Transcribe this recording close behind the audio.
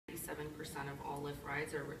of all Lyft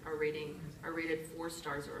rides are rated 4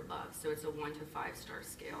 stars or above. So it's a 1 to 5 star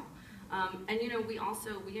scale. And you know, we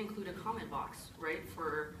include a comment box, right?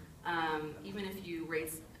 For even if you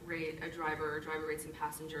rate a driver, or driver rates a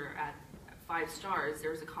passenger at 5 stars,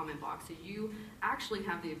 there's a comment box. So you actually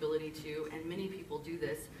have the ability to, and many people do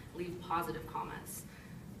this, leave positive comments.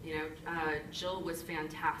 You know, Jill was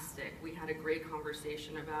fantastic. We had a great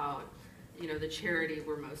conversation about, you know, the charity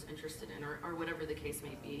we're most interested in, or whatever the case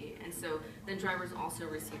may be. And so then drivers also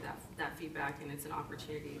receive that feedback, and it's an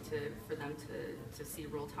opportunity for them to see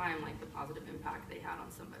real time, like, the positive impact they had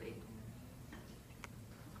on somebody.